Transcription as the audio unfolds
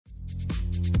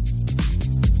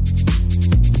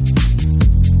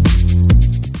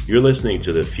You're listening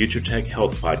to the Future Tech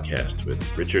Health Podcast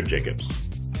with Richard Jacobs.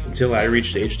 Until I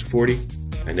reached age 40,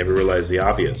 I never realized the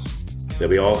obvious, that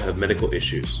we all have medical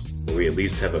issues, or we at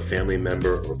least have a family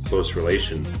member or close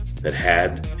relation that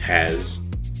had, has,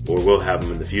 or will have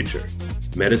them in the future.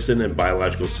 Medicine and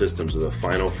biological systems are the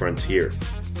final frontier.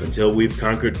 Until we've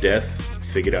conquered death,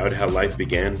 figured out how life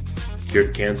began,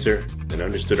 cured cancer, and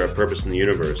understood our purpose in the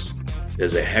universe,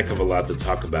 there's a heck of a lot to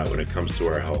talk about when it comes to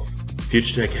our health.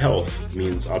 Future Tech Health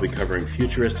means I'll be covering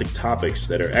futuristic topics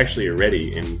that are actually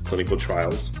already in clinical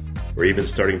trials, or even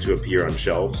starting to appear on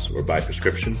shelves or by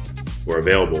prescription, or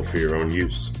available for your own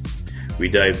use. We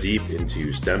dive deep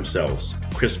into stem cells,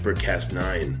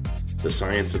 CRISPR-Cas9, the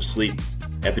science of sleep,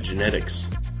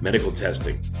 epigenetics, medical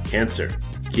testing, cancer,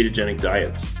 ketogenic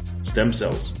diets, stem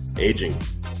cells, aging,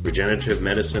 regenerative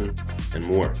medicine, and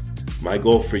more. My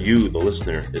goal for you, the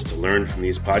listener, is to learn from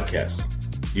these podcasts.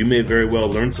 You may very well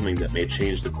learn something that may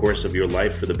change the course of your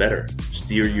life for the better,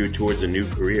 steer you towards a new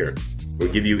career, or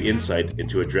give you insight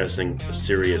into addressing a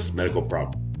serious medical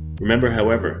problem. Remember,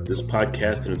 however, this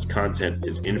podcast and its content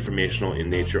is informational in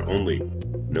nature only.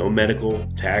 No medical,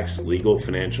 tax, legal,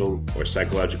 financial, or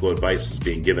psychological advice is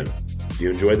being given. If you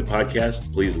enjoy the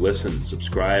podcast, please listen,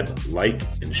 subscribe, like,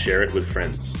 and share it with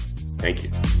friends. Thank you.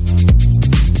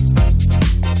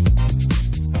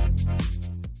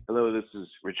 Hello, this is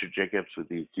Richard Jacobs with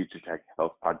the Future Tech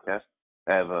Health Podcast.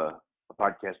 I have a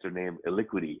podcaster named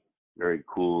Eliquity, very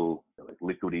cool, like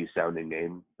liquidy sounding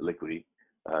name, Eliquity.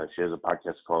 She has a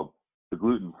podcast called The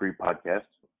Gluten Free Podcast.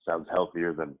 Sounds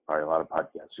healthier than probably a lot of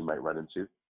podcasts you might run into.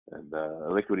 And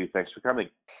Eliquity, thanks for coming.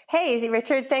 Hey,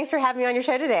 Richard, thanks for having me on your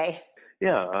show today.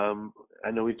 Yeah,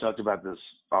 I know we talked about this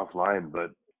offline,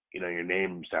 but your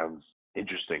name sounds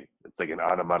interesting. It's like an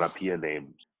onomatopoeia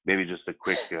name. Maybe just a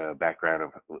quick background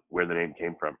of where the name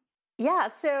came from. Yeah,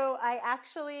 so I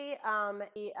actually,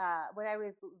 when I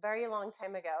was very long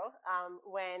time ago,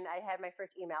 when I had my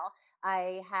first email,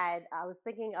 I was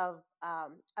thinking of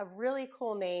a really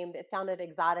cool name that sounded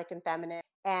exotic and feminine,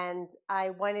 and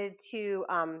I wanted to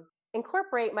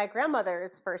incorporate my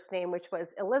grandmother's first name, which was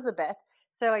Elizabeth.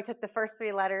 So I took the first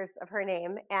three letters of her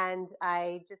name, and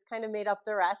I just kind of made up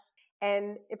the rest.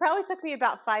 And it probably took me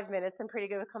about 5 minutes. I'm pretty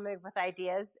good at coming up with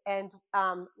ideas. And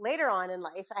later on in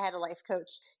life, I had a life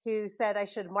coach who said I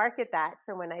should market that.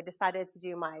 So when I decided to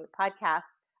do my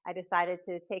podcast, I decided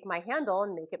to take my handle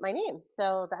and make it my name.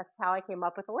 So that's how I came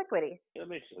up with Eliquity. That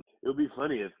makes sense. It would be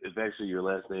funny if actually your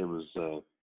last name was,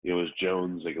 was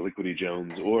Jones, like Eliquity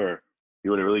Jones, or you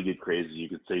want to really get crazy, you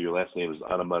could say your last name is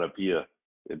Onomatopoeia,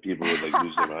 and people would like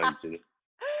lose their minds.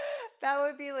 That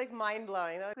would be like mind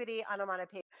blowing. Eliquity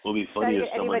onomatopoeia. It would be funny if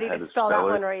anybody had to to spell that it.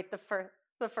 one right the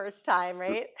first time,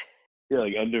 right? Yeah,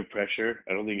 like under pressure.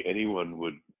 I don't think anyone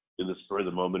would, in the spur of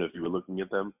the moment, if you were looking at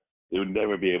them, they would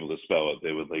never be able to spell it.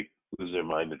 They would like lose their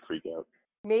mind and freak out.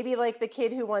 Maybe like the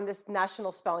kid who won this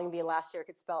national spelling bee last year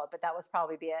could spell it, but that was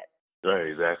probably be it. Right,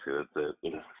 exactly. That's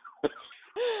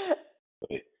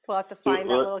it. We'll have to find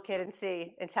that little kid and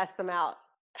see and test them out.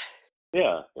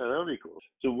 Yeah, that would be cool.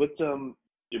 So what's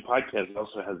your podcast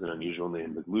also has an unusual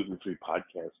name, the Gluten Free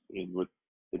Podcast. It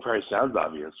probably sounds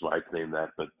obvious why it's named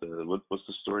that, but what's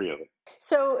the story of it?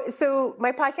 So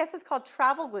my podcast is called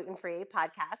Travel Gluten Free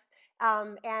Podcast.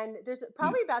 And there's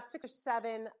probably about 6 or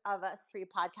 7 of us free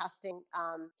podcasting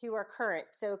who are current.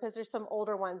 So because there's some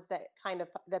older ones that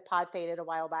that pod faded a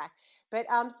while back. But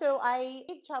so I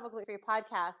Travel Gluten Free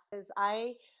Podcast because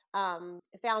I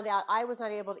found out I was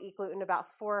not able to eat gluten about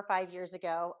 4 or 5 years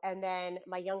ago. And then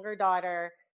my younger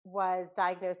daughter was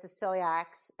diagnosed with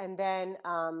celiacs. And then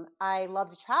I love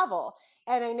to travel.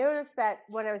 And I noticed that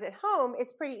when I was at home,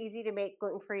 it's pretty easy to make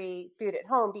gluten-free food at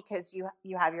home because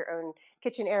you have your own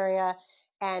kitchen area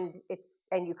and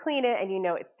you clean it and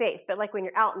it's safe. But like when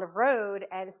you're out on the road,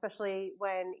 and especially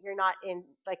when you're not in,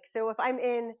 so if I'm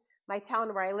in my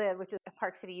town where I live, which is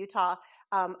Park City, Utah,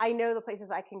 I know the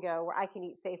places I can go where I can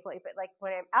eat safely. But like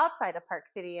when I'm outside of Park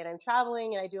City and I'm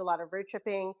traveling and I do a lot of road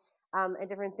tripping and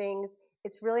different things,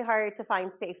 it's really hard to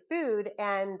find safe food.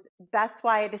 And that's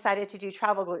why I decided to do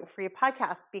Travel Gluten Free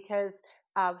Podcast because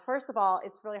first of all,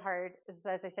 it's really hard,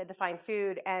 as I said, to find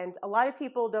food. And a lot of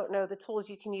people don't know the tools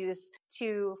you can use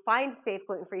to find safe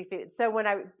gluten-free food. So when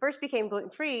I first became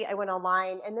gluten-free, I went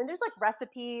online and then there's like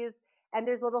recipes and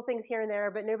there's little things here and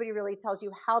there, but nobody really tells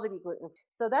you how to be gluten.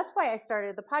 So that's why I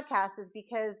started the podcast, is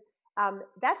because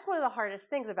that's one of the hardest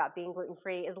things about being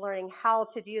gluten-free, is learning how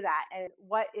to do that and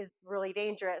what is really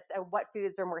dangerous and what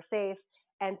foods are more safe.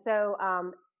 And so,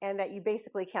 and that you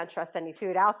basically can't trust any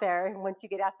food out there once you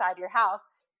get outside your house.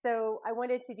 So I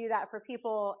wanted to do that for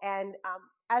people. And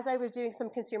as I was doing some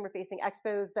consumer-facing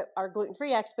expos that are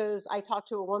gluten-free expos, I talked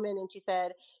to a woman and she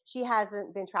said she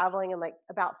hasn't been traveling in like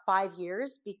about 5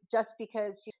 years just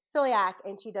because she's celiac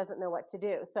and she doesn't know what to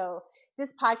do. So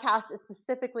this podcast is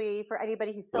specifically for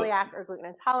anybody who's celiac or gluten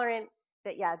intolerant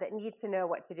that need to know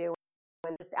what to do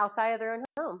when just outside of their own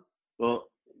home. Well,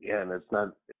 yeah, and it's not,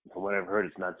 from what I've heard,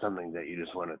 it's not something that you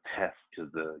just want to test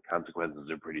because the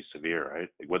consequences are pretty severe, right?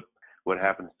 Like what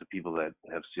happens to people that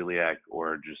have celiac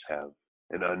or just have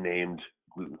an unnamed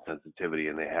gluten sensitivity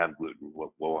and they have gluten?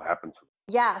 What will happen to them?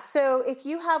 Yeah, so if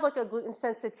you have like a gluten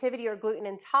sensitivity or gluten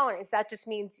intolerance, that just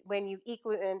means when you eat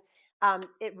gluten,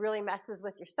 it really messes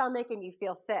with your stomach and you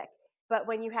feel sick. But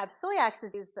when you have celiac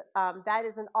disease, that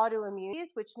is an autoimmune disease,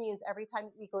 which means every time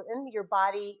you eat gluten, your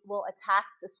body will attack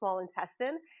the small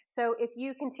intestine. So if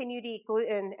you continue to eat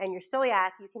gluten and you're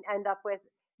celiac, you can end up with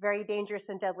very dangerous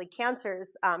and deadly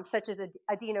cancers, such as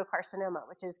adenocarcinoma,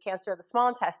 which is cancer of the small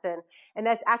intestine. And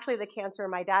that's actually the cancer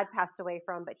my dad passed away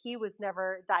from, but he was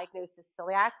never diagnosed as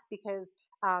celiac because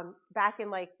back in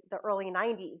like the early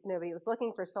 90s, nobody was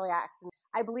looking for celiacs. And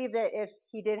I believe that if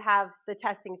he did have the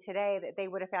testing today, that they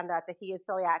would have found out that he is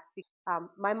celiac.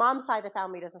 My mom's side of the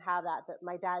family doesn't have that, but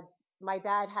my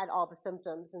dad had all the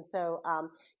symptoms. And so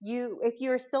if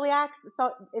you're celiac,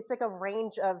 so it's like a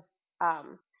range of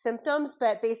symptoms,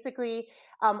 but basically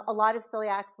a lot of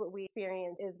celiacs, what we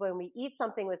experience is when we eat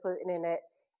something with gluten in it,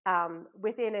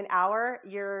 within an hour,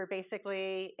 you're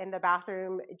basically in the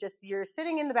bathroom, you're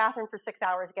sitting in the bathroom for 6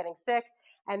 hours getting sick.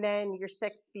 And then you're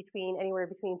sick anywhere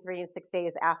between 3 and 6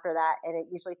 days after that. And it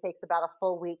usually takes about a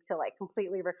full week to like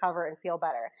completely recover and feel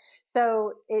better.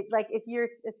 So if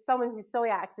someone who's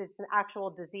celiac, it's an actual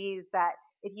disease that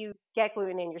if you get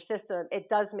gluten in your system, it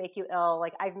does make you ill.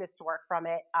 Like I've missed work from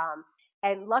it.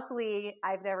 And luckily,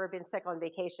 I've never been sick on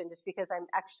vacation just because I'm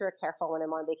extra careful when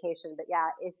I'm on vacation. But yeah,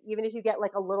 even if you get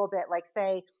like a little bit, like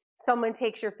say someone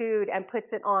takes your food and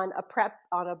puts it on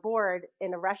a board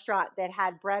in a restaurant that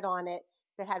had bread on it,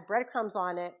 that had breadcrumbs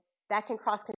on it, that can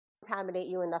cross-contaminate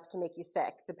you enough to make you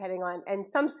sick, and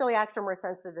some celiacs are more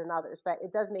sensitive than others, but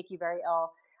it does make you very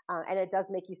ill, and it does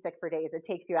make you sick for days. It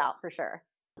takes you out for sure.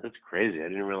 That's crazy. I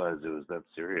didn't realize it was that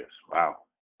serious. Wow.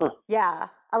 Huh. Yeah,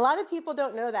 a lot of people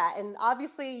don't know that, and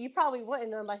obviously you probably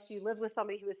wouldn't unless you lived with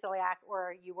somebody who was celiac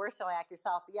or you were celiac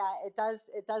yourself. But yeah, it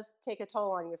does take a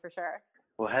toll on you for sure.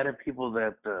 Well, how do people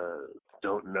that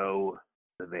don't know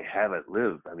that they have it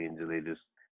live? I mean,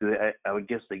 I would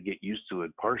guess they get used to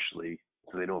it partially,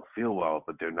 so they don't feel well,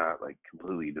 but they're not like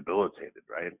completely debilitated,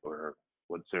 right? Or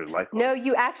what's their life like? No,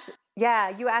 you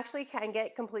actually can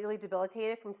get completely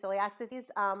debilitated from celiac disease.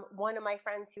 One of my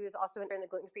friends who is also in the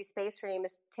gluten-free space, her name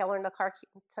is Taylor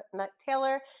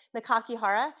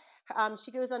Nakakihara.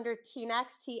 She goes under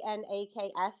TNAKS,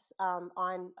 TNAKS,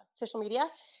 on social media.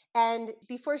 And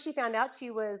before she found out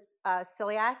she was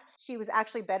celiac, she was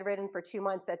actually bedridden for 2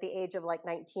 months at the age of like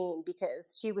 19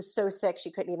 because she was so sick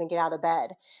she couldn't even get out of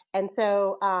bed. And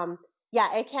so yeah,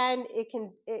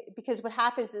 because what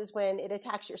happens is when it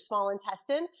attacks your small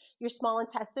intestine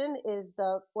is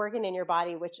the organ in your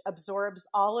body which absorbs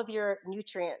all of your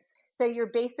nutrients. So you're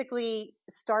basically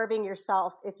starving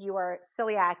yourself if you are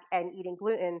celiac and eating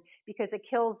gluten because it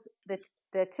kills the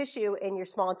tissue in your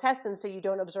small intestine so you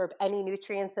don't absorb any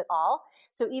nutrients at all.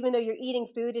 So even though you're eating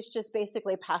food, it's just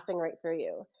basically passing right through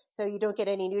you. So you don't get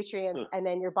any nutrients and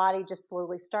then your body just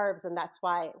slowly starves. And that's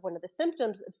why one of the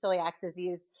symptoms of celiac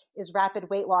disease is rapid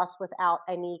weight loss without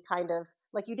any kind of,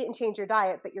 like you didn't change your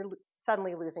diet, but you're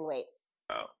suddenly losing weight.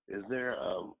 Wow. Is there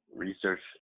research,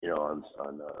 on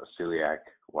celiac,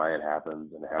 why it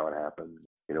happens and how it happens,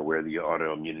 where the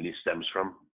autoimmunity stems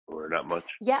from, or not much?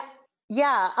 Yeah.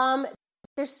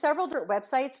 There's several different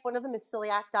websites. One of them is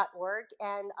celiac.org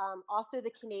and also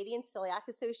the Canadian Celiac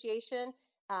Association.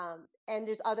 And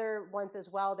there's other ones as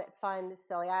well that fund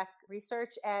celiac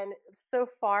research. And so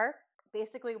far,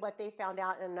 basically what they found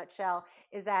out in a nutshell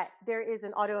is that there is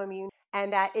an autoimmune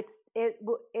and that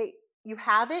you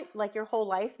have it like your whole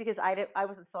life because I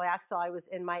wasn't celiac, so I was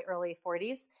in my early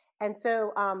 40s. And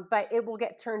so, but it will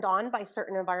get turned on by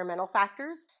certain environmental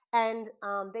factors. And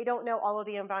they don't know all of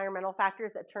the environmental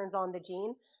factors that turns on the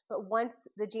gene. But once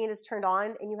the gene is turned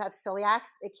on and you have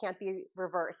celiacs, it can't be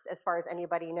reversed as far as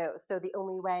anybody knows. So the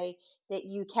only way that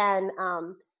you can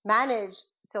manage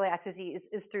celiac disease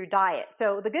is through diet.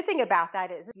 So the good thing about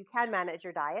that is you can manage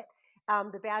your diet.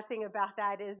 The bad thing about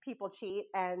that is people cheat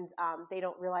and they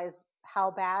don't realize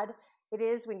how bad it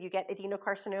is when you get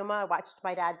adenocarcinoma. I watched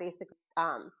my dad basically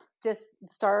just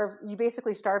starve. You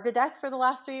basically starve to death for the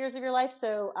last 3 years of your life.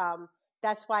 So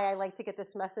that's why I like to get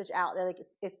this message out. Like,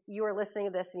 if you are listening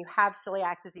to this and you have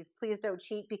celiac disease, please don't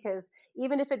cheat, because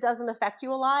even if it doesn't affect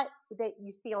you a lot that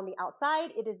you see on the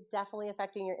outside, it is definitely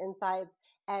affecting your insides.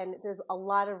 And there's a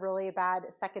lot of really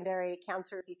bad secondary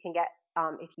cancers you can get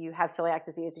if you have celiac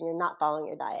disease and you're not following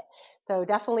your diet. So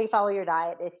definitely follow your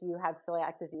diet if you have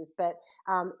celiac disease. But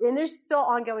and there's still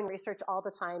ongoing research all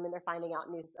the time, and they're finding out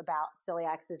news about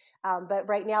celiac disease. But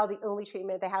right now, the only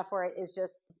treatment they have for it is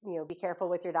just, be careful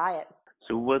with your diet.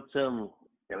 So what's I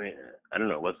mean, I don't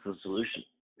know, what's the solution?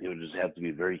 People just have to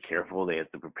be very careful. They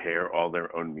have to prepare all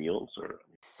their own meals, or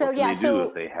what can they do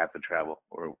if they have to travel?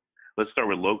 Or let's start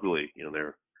with locally.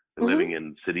 They're living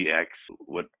in city X.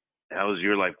 How is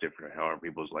your life different? How are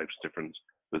people's lives different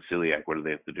with celiac? What do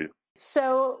they have to do?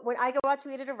 So when I go out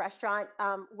to eat at a restaurant,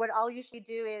 what I'll usually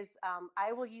do is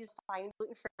I will use Find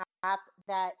Gluten Free app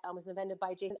that was invented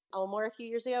by Jason Elmore a few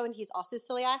years ago, and he's also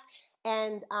celiac.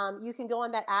 And you can go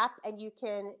on that app and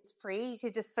it's free. You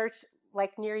could just search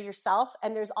like near yourself.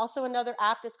 And there's also another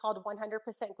app that's called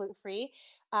 100% Gluten Free,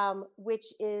 which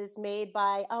is made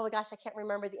by, oh my gosh, I can't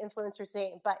remember the influencer's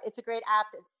name, but it's a great app,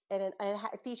 and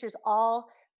it features all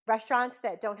restaurants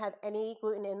that don't have any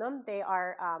gluten in them. They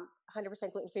are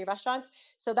 100% gluten-free restaurants.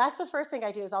 So that's the first thing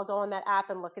I do, is I'll go on that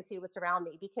app and look and see what's around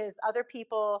me, because other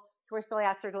people who are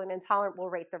celiacs or gluten intolerant will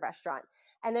rate the restaurant.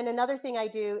 And then another thing I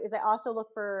do is I also look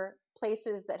for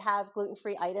places that have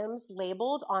gluten-free items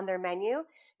labeled on their menu,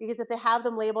 because if they have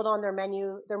them labeled on their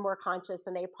menu, they're more conscious,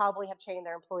 and they probably have trained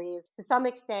their employees to some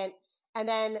extent. And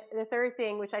then the third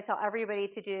thing, which I tell everybody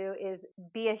to do, is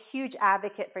be a huge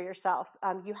advocate for yourself.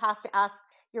 You have to ask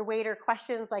your waiter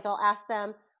questions. Like, I'll ask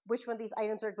them, which one of these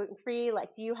items are gluten-free?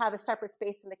 Like, do you have a separate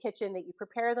space in the kitchen that you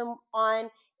prepare them on?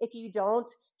 If you don't,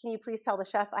 can you please tell the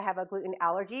chef I have a gluten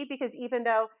allergy? Because even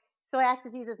though celiac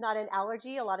disease is not an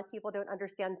allergy, a lot of people don't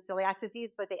understand celiac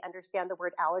disease, but they understand the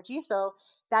word allergy. So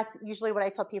that's usually what I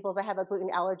tell people, is I have a gluten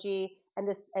allergy, and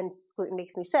gluten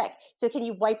makes me sick. So can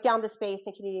you wipe down the space,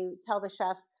 and can you tell the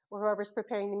chef or whoever's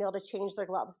preparing the meal to change their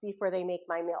gloves before they make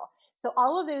my meal? So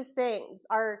all of those things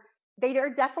are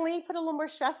definitely put a little more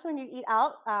stress when you eat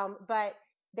out, but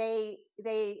they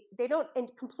don't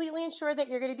completely ensure that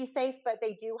you're going to be safe, but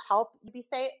they do help you be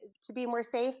safe, to be more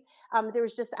safe. There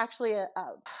was just actually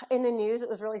in the news, it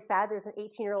was really sad. There's an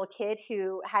 18-year-old kid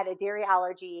who had a dairy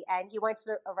allergy, and he went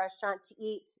to a restaurant to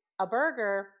eat a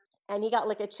burger, and he got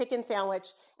like a chicken sandwich,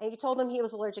 and he told him he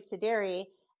was allergic to dairy.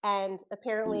 And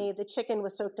apparently the chicken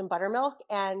was soaked in buttermilk,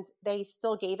 and they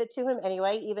still gave it to him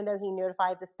anyway, even though he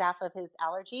notified the staff of his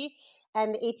allergy.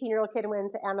 And the 18-year-old kid went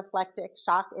into anaphylactic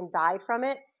shock and died from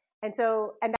it. And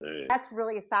so, that's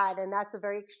really sad. And that's a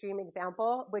very extreme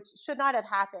example, which should not have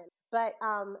happened. But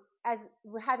as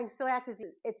we're having celiac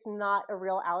disease, it's not a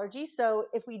real allergy. So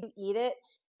if we do eat it,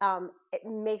 it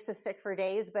makes us sick for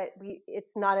days, but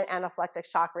it's not an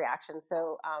anaphylactic shock reaction.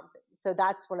 So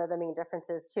that's one of the main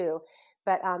differences too.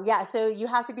 But so you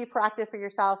have to be proactive for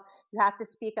yourself. You have to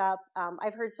speak up.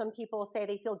 I've heard some people say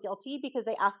they feel guilty because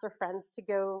they ask their friends to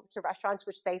go to restaurants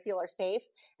which they feel are safe.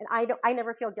 And I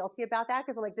never feel guilty about that,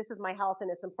 because I'm like, this is my health and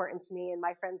it's important to me, and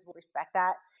my friends will respect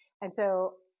that. And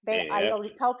so I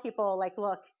always tell people, like,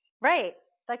 look,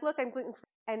 I'm gluten-free.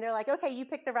 And they're like, okay, you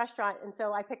pick the restaurant. And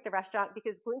so I picked the restaurant,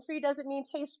 because gluten-free doesn't mean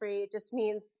taste-free. It just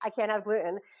means I can't have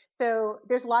gluten. So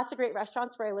there's lots of great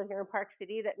restaurants where I live here in Park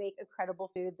City that make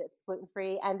incredible food that's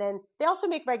gluten-free. And then they also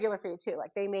make regular food too.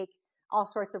 Like, they make all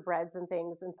sorts of breads and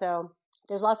things. And so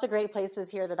there's lots of great places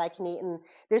here that I can eat. And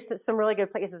there's some really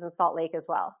good places in Salt Lake as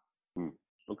well.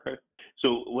 Okay.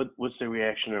 So what's the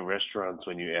reaction of restaurants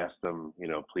when you ask them,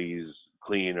 please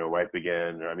clean or wipe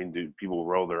again? Or, I mean, do people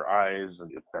roll their eyes?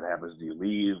 And if that happens, do you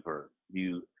leave? Or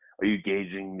are you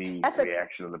gauging the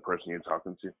reaction of the person you're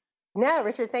talking to? No,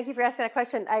 Richard, thank you for asking that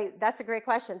question. That's a great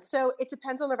question. So it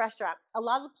depends on the restaurant. A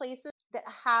lot of the places that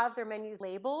have their menus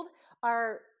labeled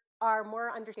are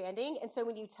more understanding. And so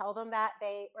when you tell them that,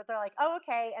 they're like, oh,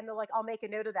 okay. And they're like, I'll make a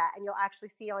note of that. And you'll actually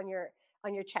see on your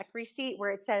check receipt where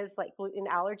it says like gluten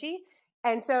allergy.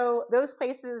 And so those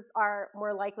places are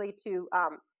more likely to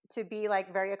be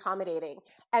like very accommodating.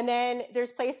 And then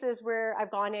there's places where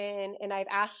I've gone in and I've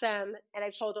asked them and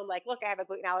I've told them, like, look, I have a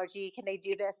gluten allergy. Can they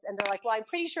do this? And they're like, well, I'm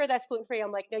pretty sure that's gluten free.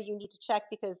 I'm like, no, you need to check,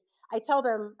 because I tell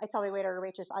my waiter or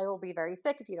waitress, I will be very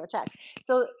sick if you don't check.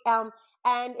 So,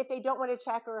 and if they don't want to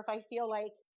check, or if I feel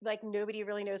like nobody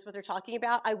really knows what they're talking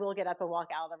about, I will get up and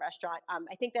walk out of the restaurant.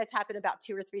 I think that's happened about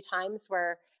 2 or 3 times,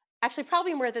 where actually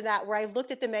probably more than that, where I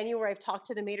looked at the menu, where I've talked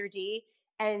to the maitre d',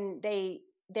 and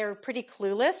they're pretty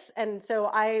clueless. And so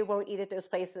I won't eat at those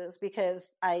places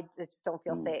because I just don't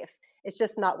feel safe. It's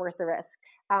just not worth the risk.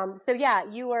 So yeah,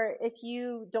 if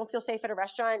you don't feel safe at a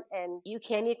restaurant and you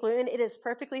can eat gluten, it is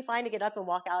perfectly fine to get up and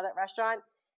walk out of that restaurant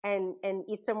and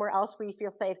eat somewhere else where you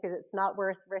feel safe, because it's not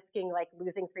worth risking like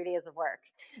losing 3 days of work.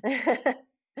 Yeah,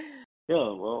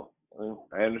 well,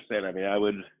 I understand.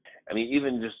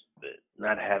 Even just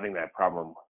not having that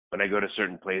problem when I go to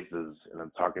certain places and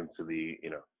I'm talking to the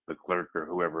clerk or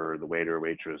whoever, the waiter or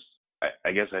waitress,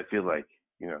 I guess I feel like,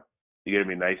 you got to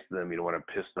be nice to them. You don't want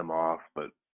to piss them off,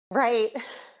 but Right.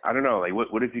 I don't know. Like,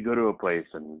 what if you go to a place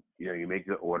and, you make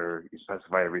the order, you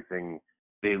specify everything,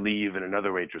 they leave and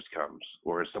another waitress comes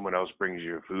or someone else brings you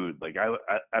your food. Like, I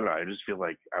don't know. I just feel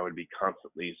like I would be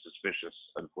constantly suspicious,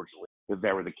 unfortunately, if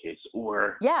that were the case.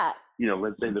 Or, Yeah.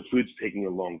 let's say the food's taking a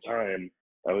long time.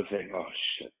 I would think, oh,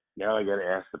 shit, now I got to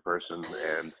ask the person,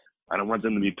 and I don't want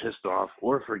them to be pissed off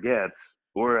or forget,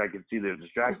 or I can see they're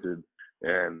distracted.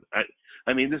 And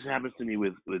this happens to me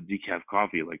with decaf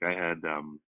coffee. Like, I had,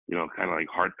 kind of like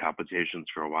heart palpitations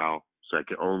for a while, so I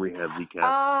could only have decaf.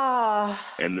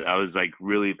 Oh. And I was like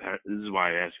this is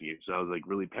why I asked you. So I was like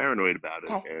really paranoid about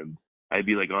it, Okay. and I'd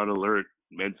be like on alert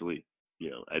mentally.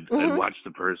 I'd watch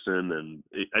the person, and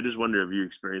I just wonder if you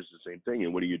experience the same thing,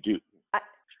 and what do you do?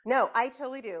 No, I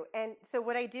totally do. And so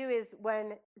what I do is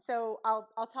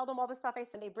I'll tell them all the stuff I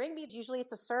said. They bring me, usually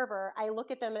it's a server. I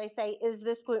look at them and I say, is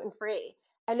this gluten free?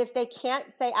 And if they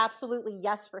can't say absolutely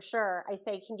yes for sure, I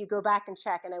say, can you go back and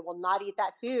check? And I will not eat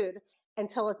that food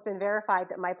until it's been verified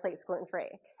that my plate's gluten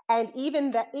free. And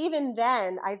even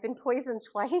then, I've been poisoned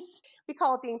twice. We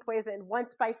call it being poisoned.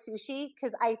 Once by sushi,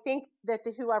 because I think that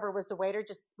whoever was the waiter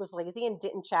just was lazy and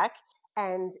didn't check.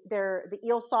 And the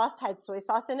eel sauce had soy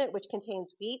sauce in it, which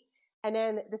contains wheat. And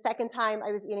then the second time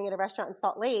I was eating at a restaurant in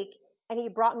Salt Lake, and he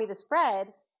brought me this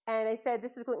bread, and I said,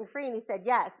 this is gluten free, and he said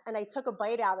yes. And I took a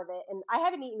bite out of it, and I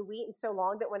haven't eaten wheat in so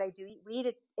long that when I do eat wheat,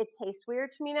 it tastes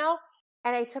weird to me now.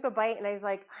 And I took a bite, and I was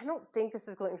like, I don't think this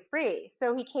is gluten free.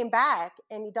 So he came back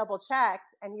and he double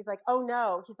checked, and he's like, oh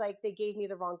no, he's like, they gave me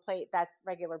the wrong plate. That's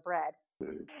regular bread.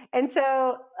 And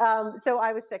so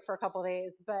I was sick for a couple of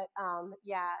days, but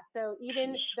yeah. So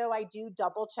even though I do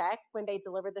double check when they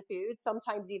deliver the food,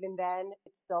 sometimes even then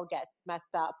it still gets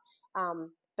messed up.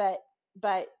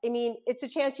 But I mean, it's a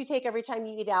chance you take every time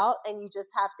you eat out, and you just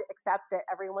have to accept that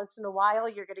every once in a while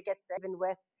you're going to get sick, even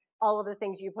with all of the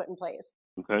things you put in place.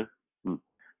 Okay.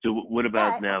 So what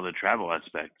about now the travel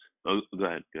aspect? Oh, go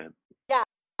ahead. Yeah.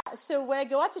 So when I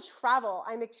go out to travel,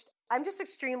 I'm just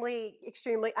extremely,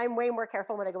 I'm way more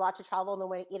careful when I go out to travel than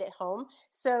when I eat at home.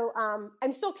 So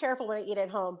I'm still careful when I eat at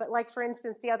home. But like, for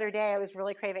instance, the other day I was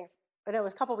really craving, it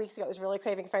was a couple of weeks ago, I was really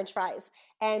craving French fries.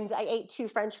 And I ate 2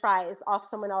 French fries off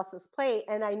someone else's plate.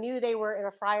 And I knew they were in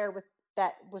a fryer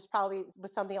that was probably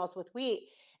with something else with wheat.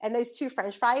 And those 2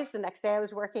 French fries, the next day I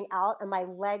was working out and my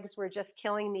legs were just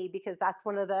killing me, because that's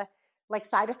one of the like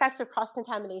side effects of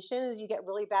cross-contamination is you get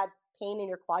really bad pain in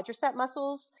your quadricep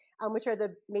muscles, which are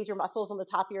the major muscles on the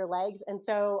top of your legs. And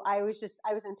so I was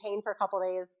in pain for a couple of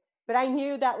days, but I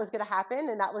knew that was going to happen,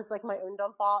 and that was like my own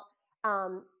dumb fault.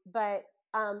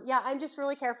 Yeah, I'm just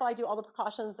really careful. I do all the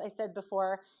precautions I said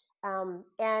before.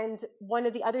 And one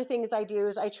of the other things I do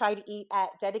is I try to eat at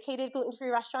dedicated gluten-free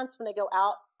restaurants when I go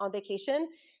out on vacation,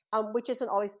 which isn't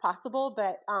always possible.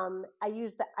 But I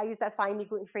use that Find Me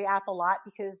Gluten-Free app a lot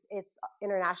because it's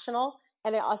international,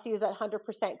 and I also use that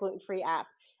 100% gluten-free app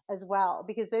as well,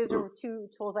 because those are 2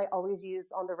 tools I always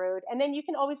use on the road. And then you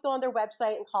can always go on their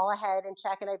website and call ahead and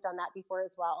check, and I've done that before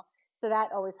as well. So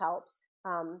that always helps.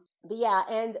 But yeah,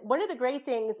 and one of the great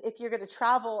things, if you're going to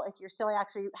travel, if you're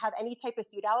celiac or you have any type of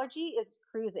food allergy, is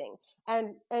cruising.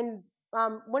 And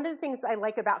one of the things I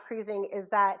like about cruising is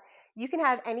that you can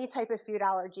have any type of food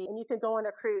allergy and you can go on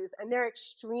a cruise, and they're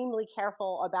extremely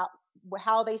careful about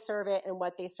how they serve it and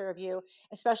what they serve you,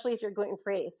 especially if you're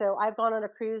gluten-free. So I've gone on a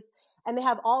cruise and they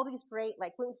have all these great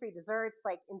like gluten-free desserts,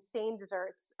 like insane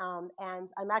desserts. And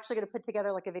I'm actually going to put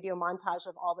together like a video montage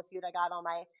of all the food I got on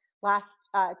my last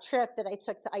trip that I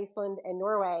took to Iceland and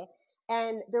Norway.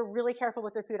 And they're really careful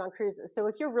with their food on cruises. So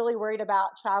if you're really worried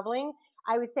about traveling,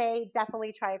 I would say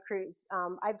definitely try a cruise.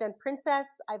 I've done Princess,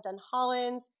 I've done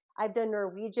Holland, I've done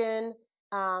Norwegian,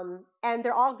 and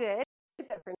they're all good.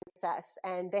 Princess,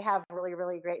 and they have really,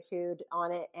 really great food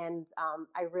on it, and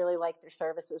I really like their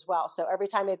service as well. So every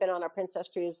time I've been on a Princess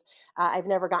cruise, I've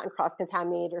never gotten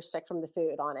cross-contaminated or sick from the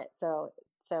food on it. So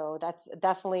that's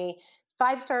definitely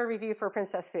 5-star review for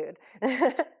Princess food.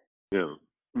 Yeah.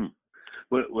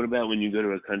 What about when you go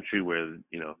to a country where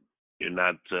you're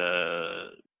not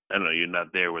you're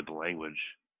not there with the language?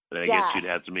 And I guess you'd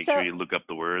have to make sure you look up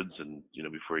the words and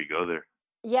before you go there.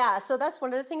 Yeah, so that's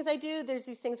one of the things I do. There's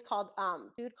these things called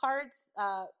food cards,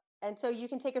 And so you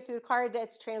can take a food card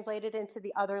that's translated into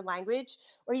the other language,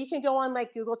 or you can go on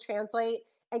like Google Translate.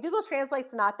 And Google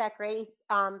Translate's not that great.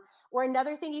 Or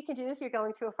another thing you can do if you're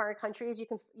going to a foreign country is you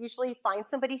can usually find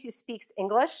somebody who speaks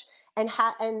English and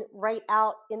write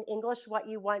out in English what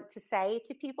you want to say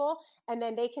to people, and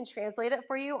then they can translate it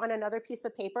for you on another piece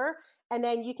of paper, and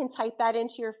then you can type that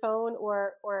into your phone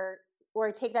or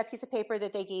take that piece of paper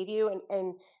that they gave you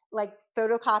and like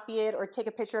photocopy it or take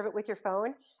a picture of it with your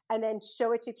phone and then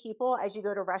show it to people as you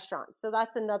go to restaurants. So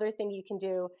that's another thing you can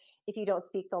do if you don't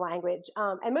speak the language.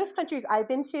 And most countries I've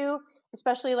been to,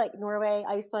 especially like Norway,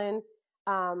 Iceland,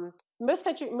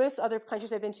 most other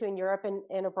countries I've been to in Europe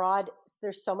and abroad,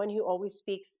 there's someone who always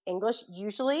speaks English.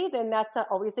 Usually, then that's not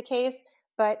always the case,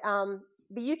 but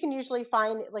you can usually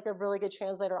find like a really good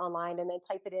translator online and then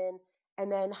type it in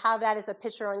and then have that as a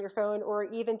picture on your phone, or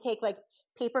even take like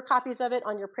paper copies of it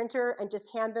on your printer and just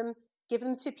give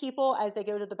them to people as they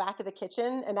go to the back of the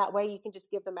kitchen. And that way you can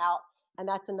just give them out. And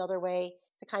that's another way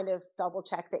to kind of double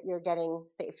check that you're getting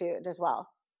safe food as well.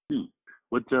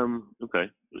 Okay.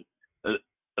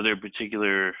 Are there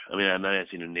particular, I mean, I'm not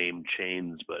asking to name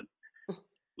chains, but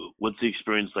what's the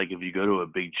experience like if you go to a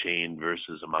big chain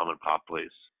versus a mom and pop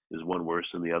place? Is one worse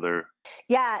than the other?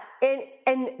 Yeah,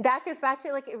 and that goes back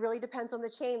to like it really depends on the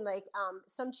chain. Like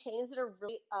some chains that are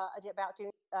really about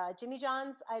doing Jimmy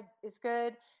John's is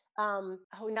good.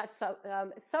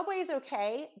 Subway is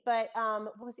okay, but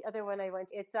what was the other one I went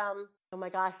to? It's oh my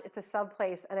gosh, it's a sub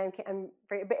place, and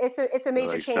but it's a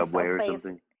major like chain Subway sub or place.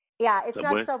 something? Yeah, it's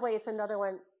Subway? not Subway, it's another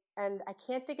one, and I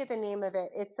can't think of the name of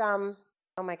it. It's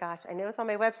oh my gosh, I know it's on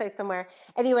my website somewhere.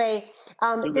 Anyway,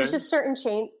 there's just certain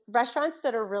chain restaurants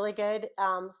that are really good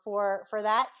for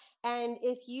that. And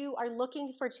if you are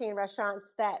looking for chain restaurants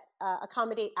that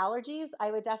accommodate allergies,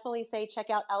 I would definitely say check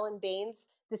out Ellen Baines,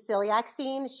 the celiac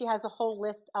scene. She has a whole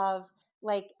list of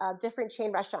like different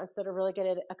chain restaurants that are really good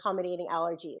at accommodating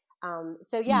allergies.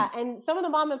 So yeah, and some of the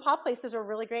mom and pop places are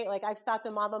really great. Like I've stopped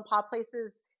in mom and pop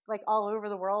places like all over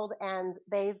the world, and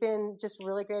they've been just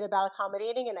really great about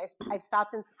accommodating. And I've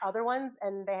stopped in other ones,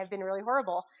 and they have been really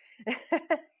horrible.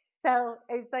 So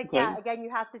it's like, yeah, again, you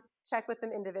have to check with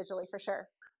them individually for sure.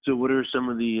 So what are some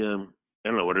of the, I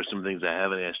don't know, what are some things I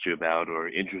haven't asked you about or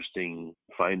interesting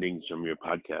findings from your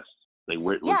podcast? Like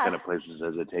what kind of places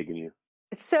has it taken you?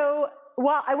 So,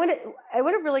 well, I want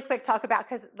to really quick talk about,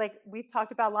 because like we've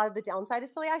talked about a lot of the downside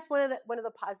of celiac. One of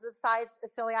the positive sides of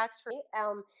celiac for me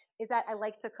is that I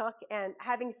like to cook, and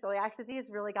having celiac disease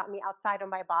really got me outside of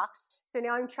my box. So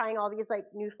now I'm trying all these like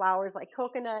new flours like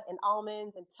coconut and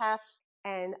almonds and teff,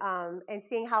 and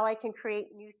seeing how I can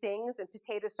create new things and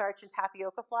potato starch and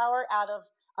tapioca flour out of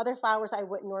other flours I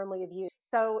wouldn't normally have used.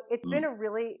 So it's been a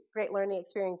really great learning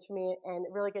experience for me, and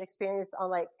a really good experience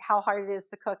on like how hard it is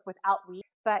to cook without wheat,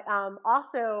 but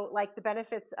also like the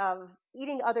benefits of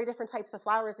eating other different types of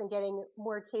flours and getting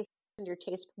more taste in your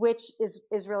taste, which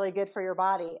is really good for your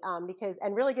body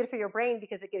and really good for your brain,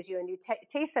 because it gives you a new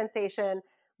taste sensation,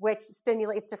 which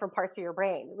stimulates different parts of your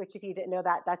brain, which if you didn't know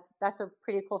that's a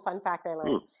pretty cool fun fact I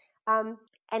learned.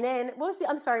 And then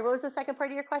I'm sorry, what was the second part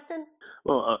of your question?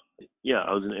 Well, yeah,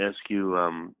 I was going to ask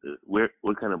you,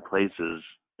 what kind of places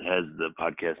has the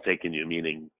podcast taken you?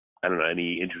 Meaning, I don't know,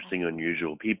 any interesting,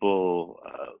 unusual people,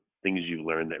 things you've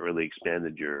learned that really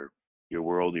expanded your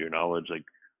world, your knowledge? Like,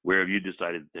 where have you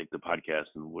decided to take the podcast,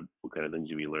 and what kind of things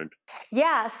have you learned?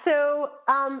 Yeah, so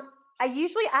I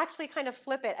usually actually kind of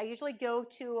flip it. I usually go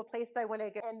to a place that I want to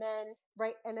go,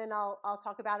 and then I'll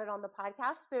talk about it on the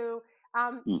podcast. So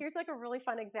here's like a really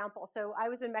fun example. So I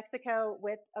was in Mexico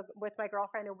with my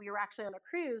girlfriend, and we were actually on a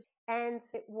cruise, and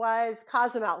it was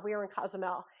Cozumel. We were in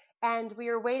Cozumel, and we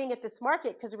were waiting at this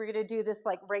market because we were going to do this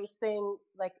like race thing,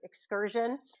 like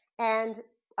excursion, and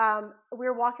we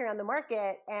were walking around the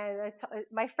market, and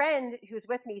my friend who's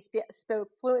with me spoke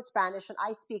fluent Spanish, and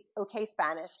I speak okay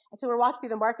Spanish. And so we're walking through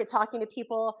the market talking to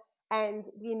people, and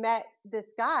we met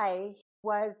this guy. He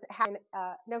was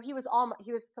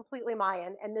completely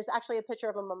Mayan, and there's actually a picture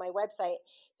of him on my website.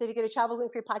 So if you go to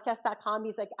travelglutenfreepodcast.com,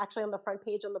 he's like actually on the front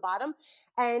page on the bottom,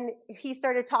 and he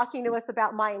started talking to us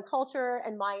about Mayan culture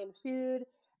and Mayan food,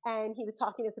 and he was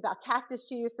talking to us about cactus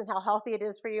juice and how healthy it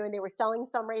is for you, and they were selling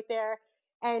some right there.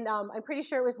 And I'm pretty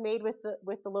sure it was made with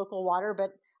the local water,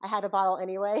 but I had a bottle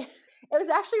anyway. It was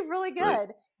actually really good.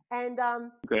 Right. And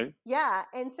yeah,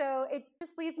 and so it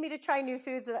just leads me to try new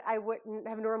foods that I wouldn't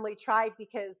have normally tried,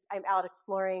 because I'm out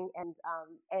exploring and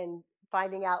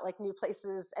finding out like new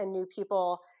places and new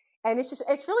people. And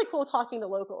it's really cool talking to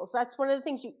locals. That's one of the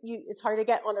things it's hard to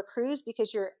get on a cruise,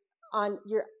 because you're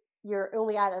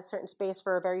only at a certain space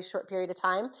for a very short period of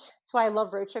time. That's why I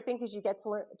love road tripping, because you get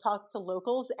to talk to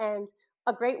locals. And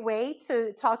a great way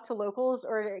to talk to locals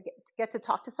or to get to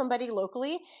talk to somebody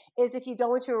locally is if you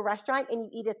go into a restaurant and you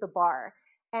eat at the bar.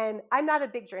 And I'm not a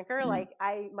big drinker. Mm. Like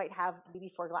I might have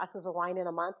maybe 4 glasses of wine in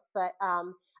a month, but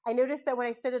I noticed that when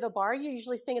I sit at a bar, you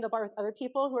usually sitting at a bar with other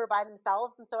people who are by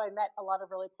themselves. And so I met a lot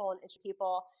of really cool and interesting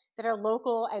people that are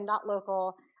local and not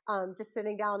local, just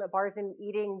sitting down at bars and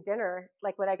eating dinner,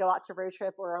 like when I go out to road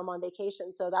trip or I'm on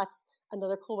vacation. So that's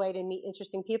another cool way to meet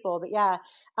interesting people. But yeah,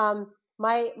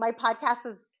 my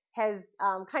podcast has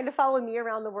kind of followed me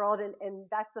around the world, and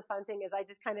that's the fun thing is I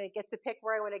just kind of get to pick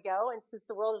where I want to go. And since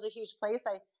the world is a huge place,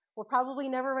 I will probably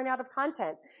never run out of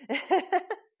content.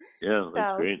 Yeah,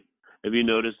 that's So great. Have you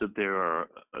noticed that there are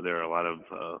a lot of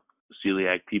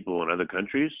celiac people in other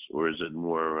countries, or is it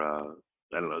more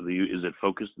I don't know, is it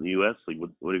focused in the U.S.? Like,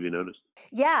 what have you noticed?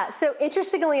 yeah, so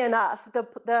interestingly enough,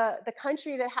 the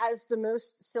country that has the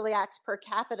most celiacs per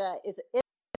capita is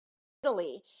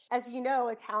Italy. As you know,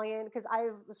 Italian, because I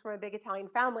was from a big Italian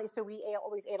family, so we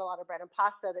always ate a lot of bread and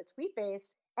pasta that's wheat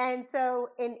based. And so,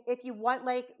 if you want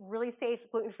like really safe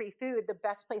gluten free food, the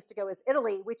best place to go is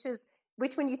Italy, which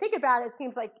when you think about it,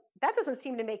 seems like that doesn't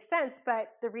seem to make sense. But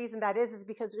the reason that is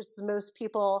because there's the most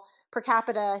people per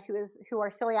capita who are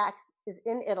celiacs is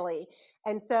in Italy,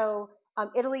 and so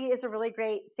Italy is a really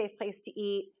great safe place to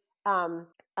eat. Um,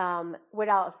 what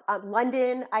else?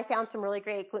 London, I found some really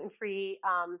great gluten free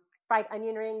fried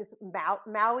onion rings.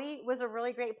 Maui was a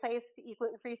really great place to eat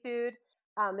gluten-free food.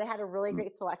 They had a really Mm.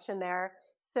 great selection there.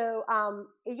 So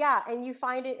yeah, and you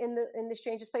find it in the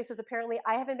strangest places. Apparently,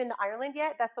 I haven't been to Ireland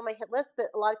yet. That's on my hit list, but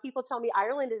a lot of people tell me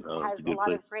Ireland Oh, it's a has a good lot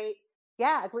place. of great,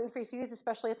 yeah, gluten-free foods,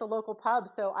 especially at the local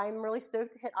pubs. So I'm really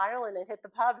stoked to hit Ireland and hit the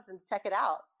pubs and check it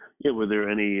out. Yeah, were there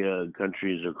any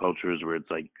countries or cultures where it's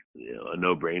like, you know, a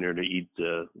no-brainer to eat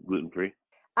gluten-free?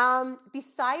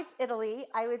 Besides Italy,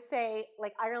 I would say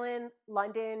like Ireland,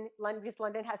 London, because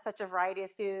London has such a variety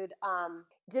of food.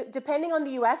 Depending on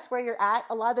the U.S. where you're at,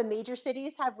 a lot of the major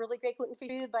cities have really great gluten-free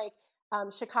food. Like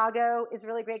Chicago is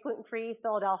really great gluten-free.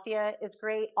 Philadelphia is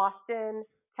great. Austin,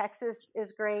 Texas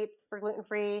is great for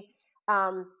gluten-free.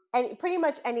 And pretty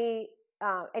much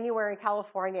anywhere in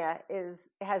California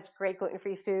has great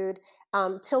gluten-free food.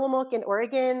 Tillamook in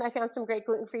Oregon, I found some great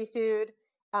gluten-free food.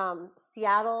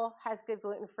 Seattle has good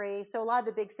gluten free. So a lot of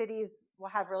the big cities will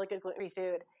have really good gluten free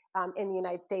food in the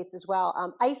United States as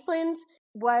well. Iceland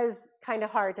was kind of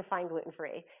hard to find gluten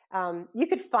free. You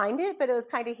could find it, but it was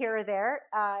kind of here or there.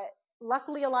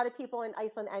 Luckily, a lot of people in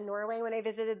Iceland and Norway, when I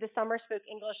visited this summer, spoke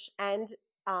English and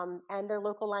their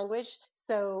local language.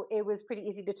 So it was pretty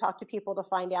easy to talk to people to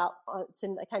find out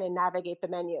to kind of navigate the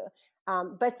menu.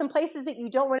 But some places that you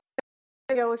don't want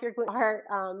to go if you're gluten hard,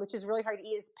 which is really hard to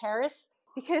eat, is Paris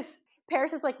because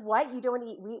Paris is like, what? You don't want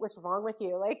to eat wheat? What's wrong with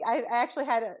you? Like, I actually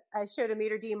I showed a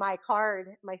maitre d' my card,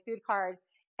 my food card,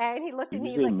 and he looked at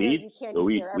Did you me. He's say like, no, meat? you can't Or eat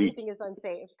wheat? here. Wheat. Everything is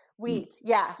unsafe. Mm. Wheat,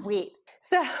 yeah, wheat.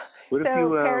 So, What if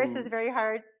so you Paris is very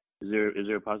hard. is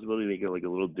there a possibility to make it like a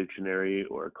little dictionary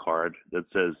or a card that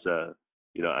says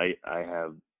you know, I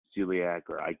have celiac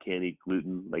or I can't eat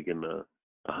gluten, like in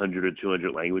 100 or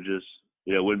 200 languages?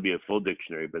 You know, it wouldn't be a full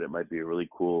dictionary, but it might be a really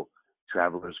cool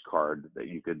traveler's card that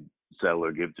you could sell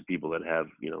or give to people that have,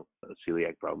 you know,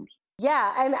 celiac problems.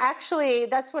 Yeah, and actually,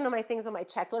 that's one of my things on my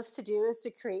checklist to do is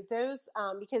to create those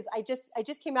because I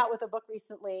just came out with a book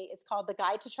recently. It's called The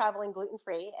Guide to Traveling Gluten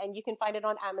Free, and you can find it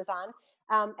on Amazon.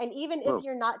 And even if Oh,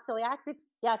 you're not celiac,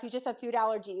 if you just have food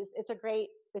allergies, it's a great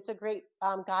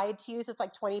guide to use. It's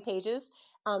like 20 pages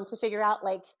to figure out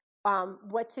like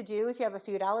what to do if you have a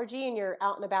food allergy and you're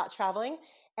out and about traveling.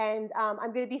 And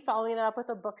I'm going to be following that up with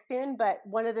a book soon. But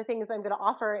one of the things I'm going to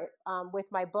offer with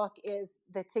my book is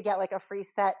to get like a free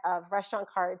set of restaurant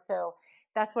cards. So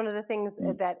that's one of the things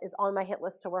mm, that is on my hit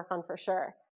list to work on for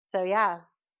sure. So yeah.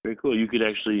 very cool. You could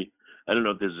actually, I don't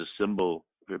know if there's a symbol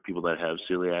for people that have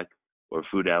celiac or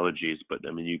food allergies, but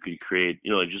I mean, you could create,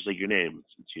 you know, like just like your name,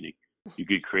 it's unique. You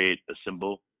could create a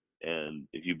symbol, and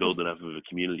if you build enough of a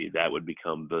community, that would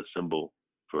become the symbol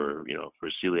for, you know, for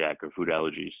celiac or food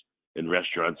allergies. And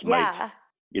restaurants might, Yeah.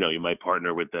 you know, you might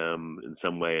partner with them in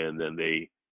some way, and then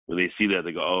when they see that,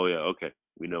 they go, oh yeah, okay,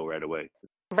 we know right away.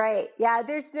 Right. Yeah.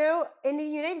 In the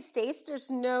United States,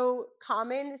 there's no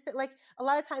common, so, like a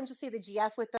lot of times you'll see the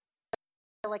GF with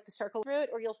like the circle through it,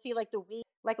 or you'll see like the wheat,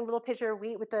 like a little picture of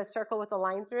wheat with a circle with a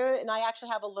line through it. And I actually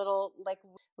have a little like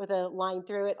with a line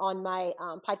through it on my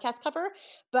podcast cover.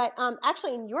 But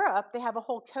actually in Europe, they have a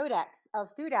whole codex of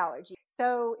food allergy.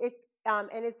 So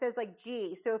and it says like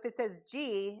G. So if it says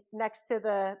G next to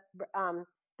the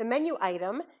menu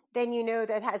item, then you know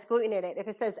that has gluten in it. If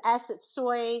it says S, it's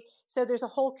soy. So there's a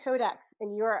whole codex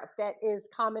in Europe that is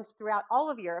common throughout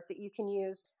all of Europe that you can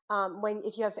use when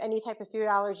if you have any type of food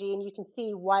allergy, and you can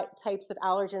see what types of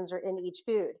allergens are in each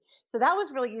food. So that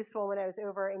was really useful when I was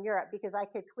over in Europe, because I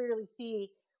could clearly see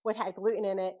what had gluten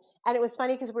in it. And it was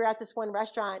funny because we were at this one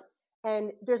restaurant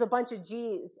and there's a bunch of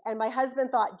G's, and my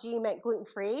husband thought G meant gluten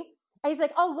free. And he's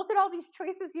like, "Oh, look at all these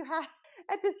choices you have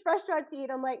at this restaurant to eat."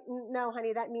 I'm like, "No,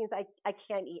 honey, that means I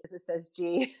can't eat as it says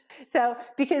G." So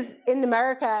because in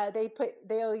America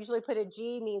they'll usually put a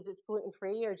G means it's gluten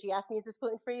free, or GF means it's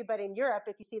gluten free. But in Europe,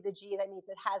 if you see the G, that means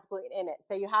it has gluten in it.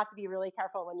 So you have to be really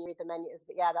careful when you read the menus.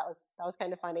 But yeah, that was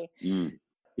kind of funny. You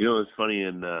know, it's funny,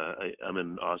 and I'm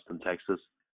in Austin, Texas,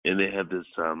 and they have this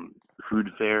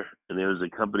food fair, and there was a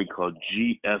company called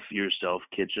GF Yourself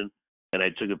Kitchen, and I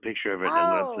took a picture of it, and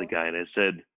I went up to the guy and I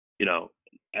said, you know,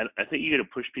 I think you got to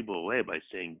push people away by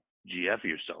saying GF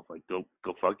yourself, like go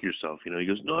fuck yourself. You know, he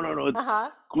goes, no,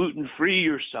 it's gluten free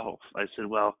yourself. I said,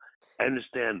 well, I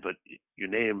understand, but your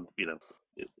name, you know,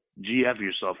 GF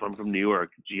yourself. I'm from New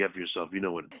York. GF yourself. You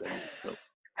know what it means.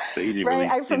 So he didn't right, really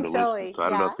I'm from Philly. Listen. So I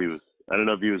don't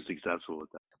know if he was successful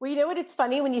with that. Well, you know what? It's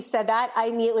funny when you said that. I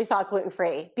immediately thought gluten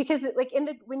free, because like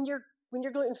when you're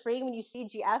gluten free, when you see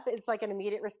GF, it's like an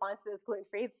immediate response to this gluten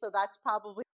free. So that's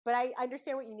probably. But I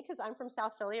understand what you mean, because I'm from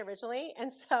South Philly originally,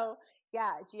 and so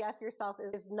yeah, GF yourself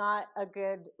is not a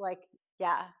good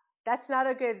that's not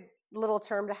a good little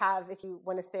term to have if you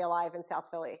want to stay alive in South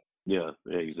Philly. Yeah,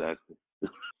 exactly.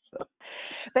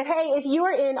 But hey, if you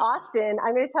are in Austin,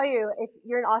 I'm going to tell you, if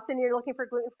you're in Austin and you're looking for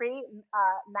gluten-free,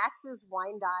 Max's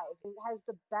Wine Dive has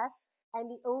the best and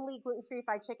the only gluten-free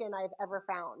fried chicken I've ever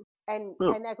found. And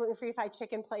that gluten-free fried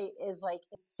chicken plate is like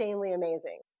insanely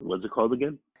amazing. What's it called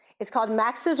again? It's called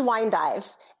Max's Wine Dive,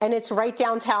 and it's right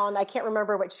downtown. I can't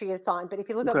remember what street it's on, but if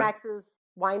you look up Max's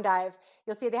Wine Dive,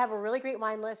 you'll see they have a really great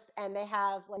wine list, and they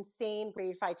have insane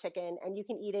great fried chicken, and you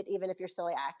can eat it even if you're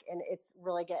celiac, and it's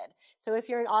really good. So if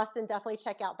you're in Austin, definitely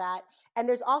check out that. And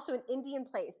there's also an Indian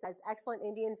place that has excellent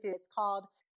Indian food. It's called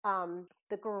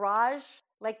the Garage,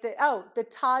 the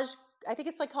Taj. I think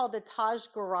it's like called the Taj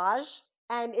Garage.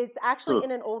 And it's actually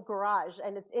in an old garage,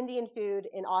 and it's Indian food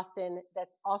in Austin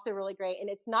that's also really great. And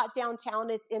it's not downtown;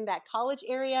 it's in that college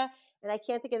area, and I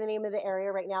can't think of the name of the area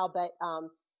right now. But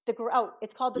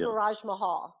it's called the Garage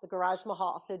Mahal. The Garage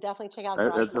Mahal. So definitely check out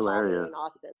Garage Mahal in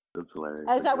Austin. That's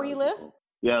hilarious. Is that where you live? Mahal.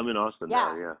 Yeah, I'm in Austin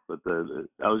now. Yeah, but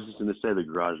I was just going to say the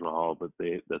Garage Mahal, but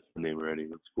that's the name already.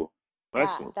 That's cool.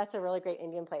 That's a really great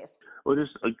Indian place. Well,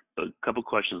 just a couple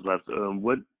questions left.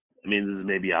 This is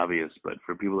maybe obvious, but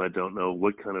for people that don't know,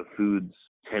 what kind of foods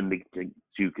tend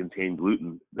to contain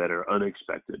gluten that are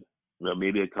unexpected? You know,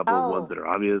 maybe a couple of ones that are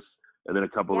obvious, and then a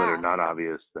couple that are not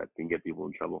obvious that can get people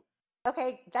in trouble.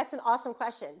 Okay, that's an awesome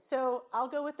question. So I'll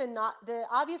go with the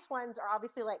obvious ones are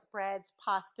obviously like breads,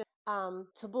 pasta.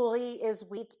 Tabbouleh is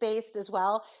wheat based as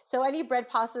well. So any bread,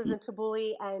 pastas, and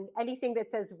tabbouleh, and anything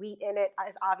that says wheat in it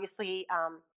is obviously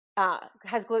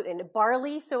has gluten.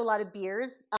 Barley, so a lot of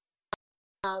beers.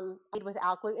 Made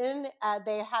without gluten,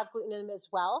 they have gluten in them as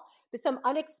well. But some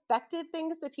unexpected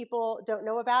things that people don't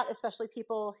know about, especially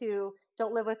people who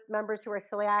don't live with members who are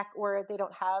celiac or they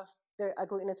don't have a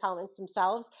gluten intolerance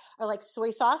themselves, are like soy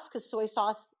sauce, because soy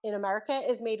sauce in America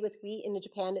is made with wheat, and in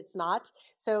Japan it's not.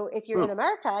 So if you're in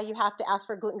America, you have to ask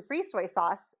for gluten-free soy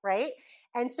sauce, right?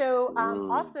 And so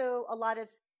also a lot of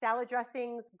salad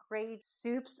dressings, great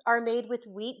soups are made with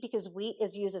wheat, because wheat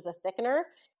is used as a thickener.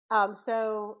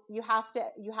 So you have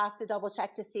to double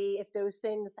check to see if those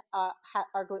things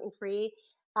are gluten free.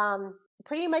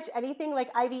 Pretty much anything, like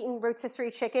I've eaten rotisserie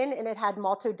chicken and it had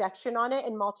maltodextrin on it,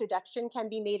 and maltodextrin can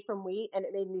be made from wheat, and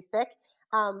it made me sick.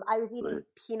 I was eating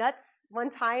peanuts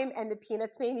one time, and the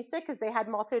peanuts made me sick because they had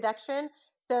maltodextrin.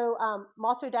 So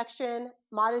maltodextrin,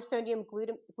 monosodium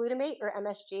glutamate, or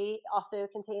MSG, also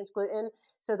contains gluten.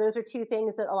 So those are two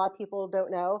things that a lot of people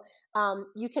don't know.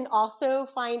 You can also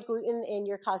find gluten in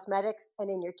your cosmetics and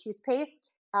in your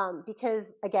toothpaste,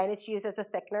 because, again, it's used as a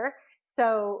thickener.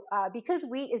 So because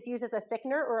wheat is used as a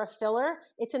thickener or a filler,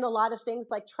 it's in a lot of things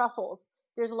like truffles.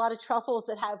 There's a lot of truffles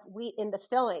that have wheat in the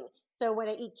filling. So when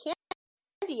I eat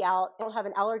candy out, I don't have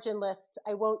an allergen list,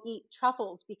 I won't eat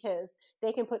truffles, because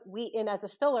they can put wheat in as a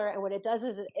filler. And what it does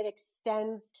is it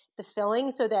extends the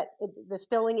filling so that the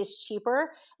filling is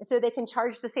cheaper. And so they can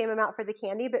charge the same amount for the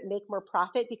candy, but make more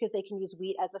profit, because they can use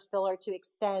wheat as a filler to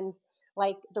extend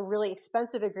like the really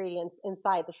expensive ingredients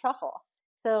inside the truffle.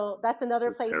 So that's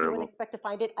another place you wouldn't expect to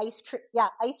find it. Ice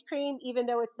cream, even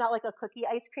though it's not like a cookie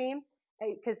ice cream,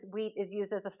 because wheat is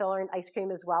used as a filler in ice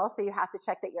cream as well. So you have to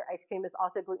check that your ice cream is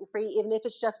also gluten-free, even if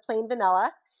it's just plain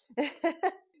vanilla.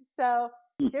 So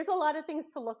there's a lot of things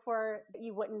to look for that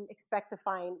you wouldn't expect to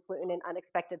find gluten in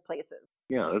unexpected places.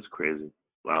 Yeah, that's crazy.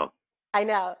 Wow. I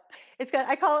know. It's good.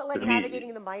 I call it like I mean,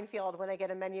 navigating the minefield when I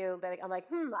get a menu that I'm like,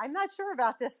 I'm not sure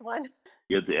about this one.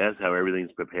 you have to ask how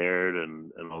everything's prepared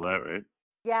and all that, right?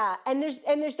 Yeah, and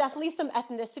there's definitely some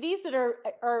ethnicities that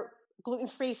are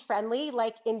gluten-free friendly,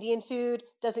 like Indian food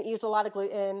doesn't use a lot of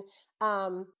gluten.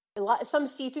 Some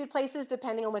seafood places,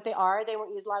 depending on what they are, they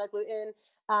won't use a lot of gluten.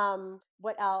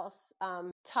 What else?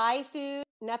 Thai food,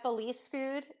 Nepalese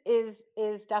food is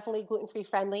definitely gluten-free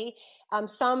friendly.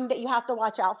 Some that you have to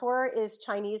watch out for is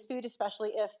Chinese food,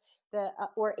 especially if the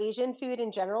or Asian food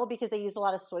in general, because they use a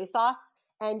lot of soy sauce.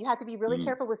 And you have to be really Mm,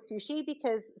 careful with sushi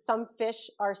because some fish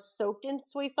are soaked in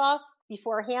soy sauce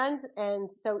beforehand.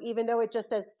 And so even though it just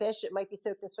says fish, it might be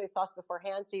soaked in soy sauce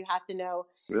beforehand. So you have to know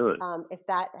really? if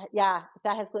that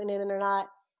has gluten in it or not.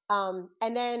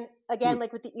 And then Hmm. again,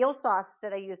 like with the eel sauce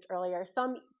that I used earlier,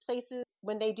 some places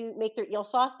when they do make their eel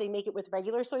sauce, they make it with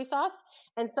regular soy sauce.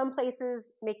 And some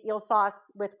places make eel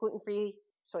sauce with gluten-free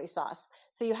soy sauce.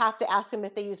 So you have to ask them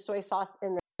if they use soy sauce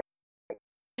in there.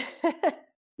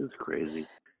 It's crazy.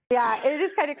 Yeah, it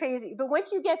is kind of crazy. But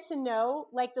once you get to know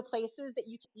like the places that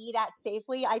you can eat at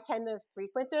safely, I tend to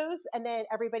frequent those. And then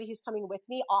everybody who's coming with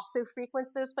me also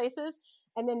frequents those places.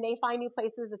 And then they find new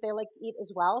places that they like to eat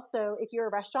as well. So if you're a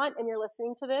restaurant and you're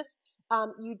listening to this,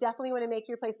 you definitely want to make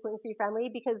your place gluten-free friendly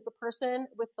because the person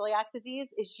with celiac disease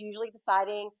is usually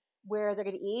deciding where they're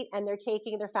going to eat and they're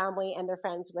taking their family and their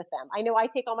friends with them. I know I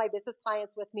take all my business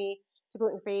clients with me to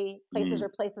gluten-free places Mm. or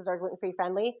places that are gluten-free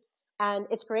friendly, and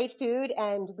it's great food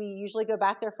and we usually go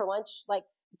back there for lunch like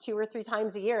 2 or 3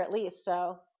 times a year at least.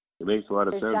 So It makes a lot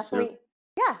of there's sense. Yeah. definitely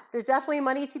there's definitely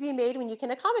money to be made when you can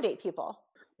accommodate people.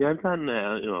 Yeah, I've gotten,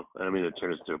 I don't mean to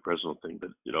turn this into a personal thing, but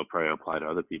probably apply to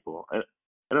other people. I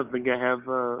don't think I have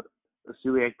a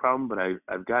celiac problem, but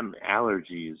I've gotten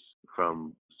allergies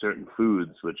from certain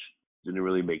foods, which didn't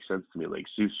really make sense to me. Like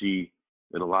sushi,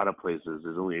 in a lot of places,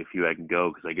 there's only a few I can go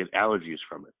because I get allergies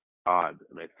from it. Odd,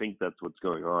 and I think that's what's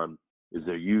going on. Is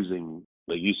they're using,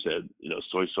 like you said,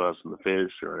 soy sauce in the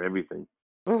fish or everything,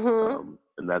 Mm-hmm.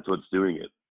 and that's what's doing it.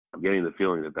 I'm getting the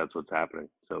feeling that that's what's happening.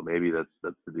 So maybe that's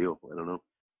the deal. I don't know.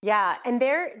 Yeah, and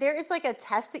there is like a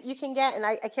test that you can get, and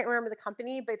I can't remember the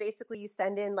company, but basically you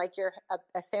send in like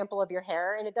a sample of your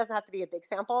hair, and it doesn't have to be a big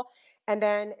sample, and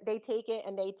then they take it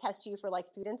and they test you for like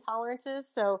food intolerances.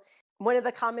 So one of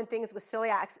the common things with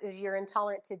celiacs is you're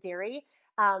intolerant to dairy.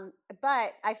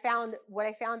 But I found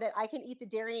that I can eat the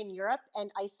dairy in Europe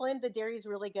and Iceland. The dairy is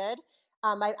really good.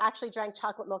 I actually drank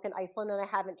chocolate milk in Iceland, and I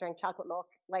haven't drank chocolate milk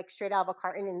like straight out of a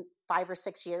carton in 5 or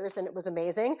 6 years, and it was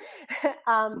amazing.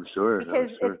 I'm sure. I'm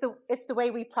Because sure. it's the way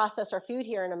we process our food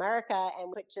here in America,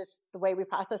 and just the way we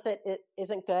process it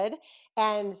isn't good.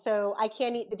 And so I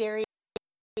can't eat the dairy,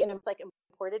 and it's like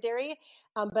imported dairy,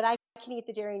 but I can eat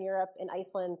the dairy in Europe and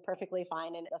Iceland perfectly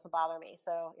fine, and it doesn't bother me.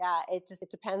 So yeah, it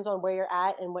depends on where you're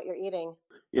at and what you're eating.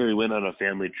 Yeah, we went on a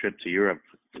family trip to Europe,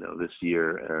 this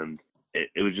year, and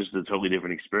it was just a totally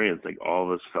different experience. Like all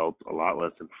of us felt a lot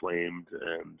less inflamed,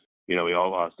 and we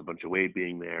all lost a bunch of weight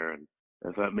being there. And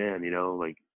I thought, man,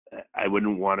 like I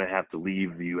wouldn't want to have to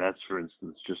leave the U.S., for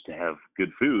instance, just to have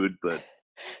good food, but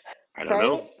I don't Right?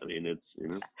 know. I mean, it's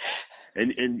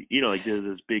and like there's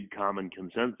this big common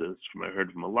consensus from I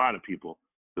heard from a lot of people.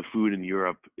 The food in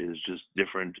Europe is just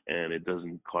different, and it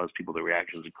doesn't cause people the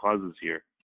reactions it causes here.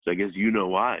 So I guess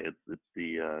why it's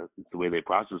the way they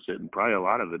process it, and probably a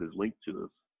lot of it is linked to this.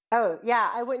 Oh, yeah.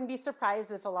 I wouldn't be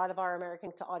surprised if a lot of our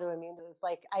American to autoimmune is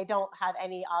like, I don't have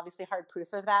any obviously hard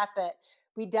proof of that, but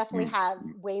we definitely Mm, have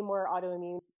mm. way more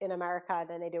autoimmune in America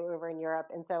than they do over in Europe.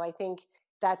 And so I think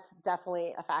that's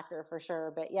definitely a factor for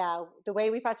sure. But yeah, the way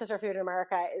we process our food in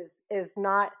America is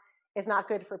not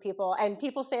good for people. And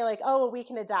people say like, oh, well, we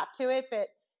can adapt to it, but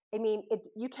I mean,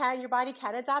 your body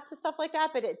can adapt to stuff like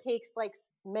that, but it takes like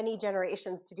many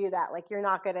generations to do that. Like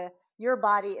your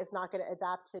body is not going to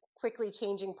adapt to quickly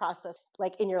changing process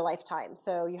like in your lifetime.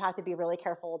 So you have to be really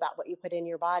careful about what you put in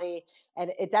your body,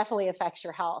 and it definitely affects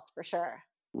your health for sure.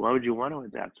 Why would you want to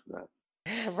adapt to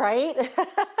that? Right?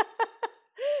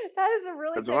 That is a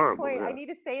really That's great horrible. point. I Yeah. need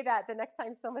to say that the next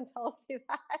time someone tells me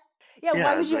that. Yeah,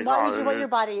 Yeah. It's like, why would you want oh, your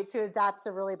body to adapt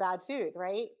to really bad food,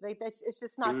 right? Like it's just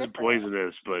this not good is for you.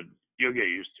 poisonous, but you'll get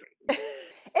used to it.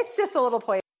 It's just a little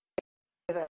poison.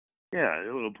 Yeah,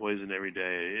 a little poison every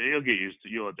day. You'll get used to.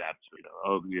 You'll adapt to it.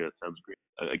 Oh yeah, sounds great.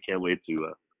 I can't wait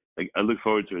to. I look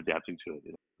forward to adapting to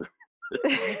it.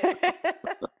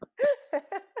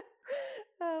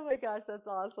 Oh my gosh, that's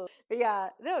awesome. But yeah,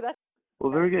 no, that's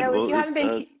Well, very good. no. If Well, you haven't been,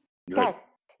 go go ahead. ahead.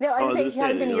 No, I Oh, I was was gonna say gonna if you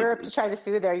haven't say, been to Europe to try the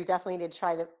food there, you definitely need to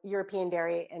try the European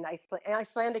dairy in Iceland. And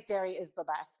Icelandic dairy is the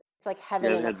best. It's like yeah,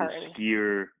 heaven I've in a had carton.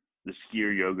 the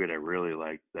skier yogurt I really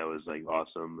liked. That was like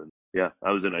awesome. And Yeah,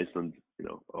 I was in Iceland,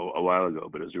 a while ago,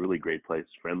 but it was a really great place.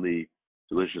 Friendly,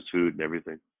 delicious food and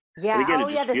everything. And Yeah. again, Oh,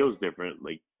 it yeah. just feels different.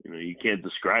 Like, you can't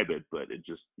describe it, but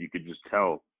you could just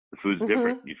tell the food's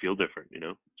different. You feel different,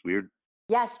 It's weird.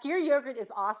 Yeah, skyr yogurt is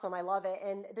awesome. I love it.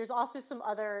 And there's also some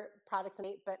other products in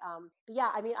it, but yeah,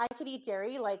 I mean, I could eat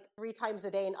dairy like 3 times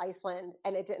a day in Iceland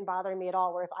and it didn't bother me at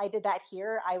all. Where if I did that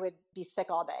here, I would be sick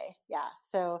all day. Yeah.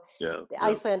 So Yeah. the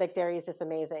Icelandic dairy is just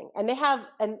amazing. And they have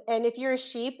and if you're a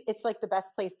sheep, it's like the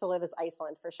best place to live is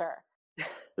Iceland for sure.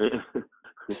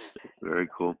 Very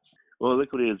cool. Well,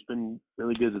 Liquidity, it's been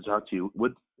really good to talk to you.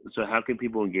 So how can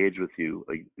people engage with you?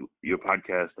 Like, your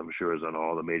podcast, I'm sure, is on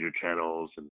all the major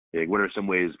channels. And what are some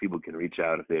ways people can reach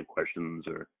out if they have questions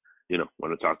or,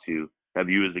 want to talk to you, have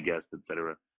you as a guest, et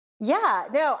cetera? Yeah,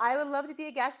 no, I would love to be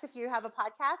a guest if you have a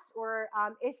podcast or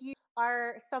if you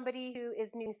are somebody who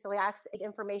is new to celiac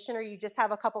information or you just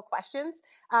have a couple questions.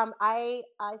 I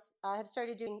have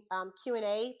started doing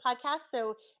Q&A podcasts.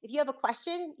 So if you have a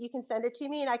question, you can send it to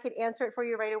me and I could answer it for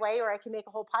you right away, or I can make a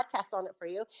whole podcast on it for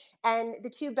you. And the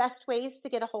two best ways to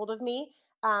get a hold of me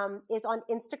is on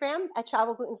Instagram at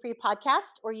Travel Gluten Free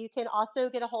Podcast, or you can also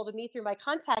get a hold of me through my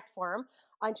contact form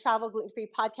on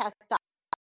travelglutenfreepodcast.com.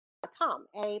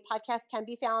 A podcast can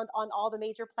be found on all the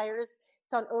major players.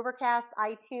 It's on Overcast,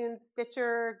 iTunes,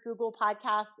 Stitcher, Google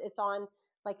Podcasts. It's on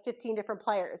like 15 different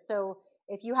players. So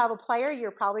if you have a player,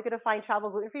 you're probably going to find Travel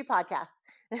Gluten Free Podcast.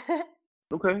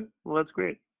 Okay. Well, that's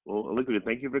great. Well, Liquidity,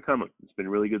 thank you for coming. It's been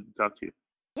really good to talk to you.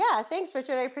 Yeah, thanks,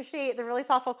 Richard. I appreciate the really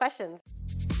thoughtful questions.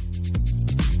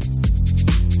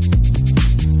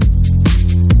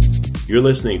 You're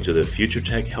listening to the Future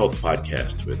Tech Health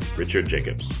Podcast with Richard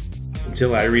Jacobs.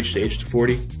 Until I reached age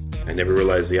 40, I never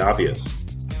realized the obvious,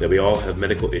 that we all have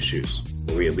medical issues,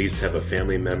 or we at least have a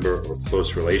family member or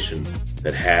close relation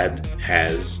that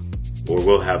has, or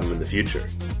will have them in the future.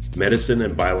 Medicine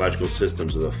and biological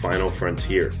systems are the final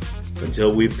frontier.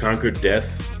 Until we've conquered death,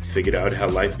 figured out how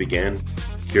life began,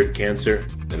 cured cancer,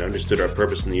 and understood our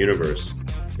purpose in the universe,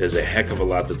 there's a heck of a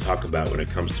lot to talk about when it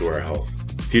comes to our health.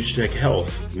 Future Tech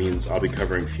Health means I'll be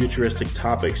covering futuristic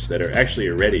topics that are actually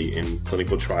already in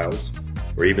clinical trials,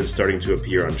 or even starting to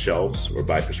appear on shelves or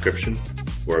by prescription,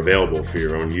 or available for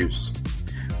your own use.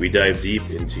 We dive deep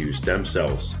into stem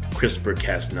cells,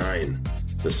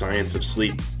 CRISPR-Cas9, the science of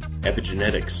sleep,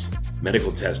 epigenetics,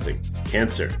 medical testing,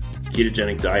 cancer,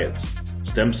 ketogenic diets,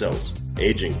 stem cells,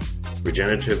 aging,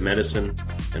 regenerative medicine,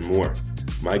 and more.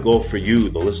 My goal for you,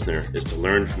 the listener, is to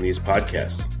learn from these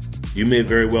podcasts. You may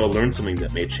very well learn something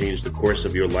that may change the course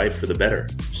of your life for the better,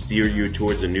 steer you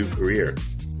towards a new career,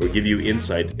 or give you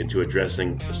insight into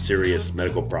addressing a serious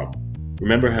medical problem.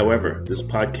 Remember, however, this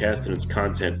podcast and its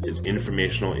content is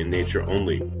informational in nature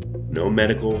only. No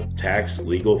medical, tax,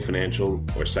 legal, financial,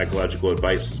 or psychological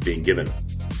advice is being given.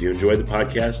 If you enjoyed the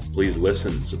podcast, please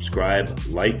listen, subscribe,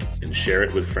 like, and share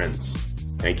it with friends.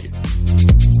 Thank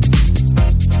you.